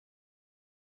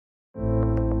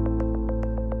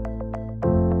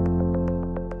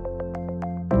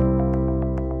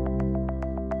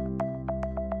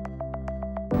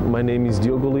My name is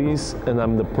Diogo and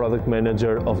I'm the product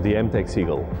manager of the MTEX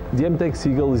EAGLE. The MTEX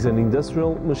EAGLE is an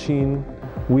industrial machine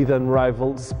with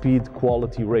unrivaled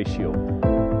speed-quality ratio.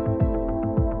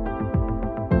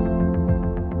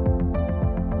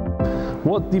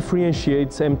 What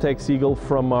differentiates MTEX EAGLE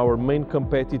from our main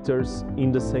competitors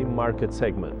in the same market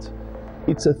segment?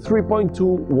 It's a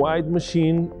 3.2 wide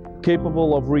machine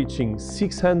capable of reaching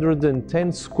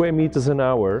 610 square meters an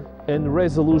hour and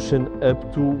resolution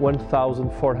up to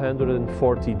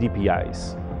 1440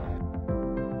 dpi's.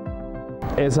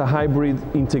 As a hybrid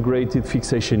integrated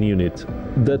fixation unit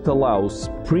that allows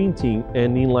printing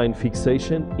and inline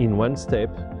fixation in one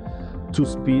step to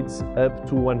speeds up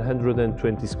to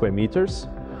 120 square meters,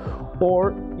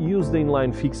 or use the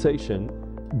inline fixation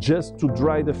just to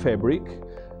dry the fabric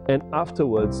and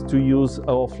afterwards to use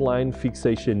offline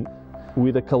fixation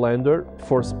with a calendar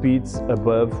for speeds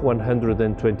above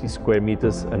 120 square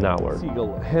meters an hour. MTEX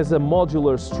EAGLE has a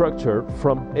modular structure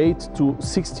from 8 to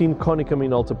 16 Konica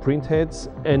Minolta printheads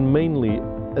and mainly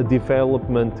a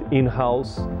development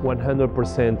in-house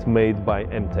 100% made by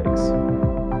MTEX.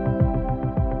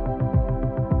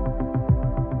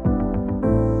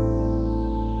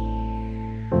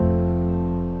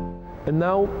 And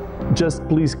now, just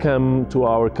please come to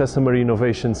our Customer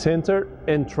Innovation Center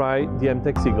and try the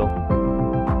MTEX EAGLE.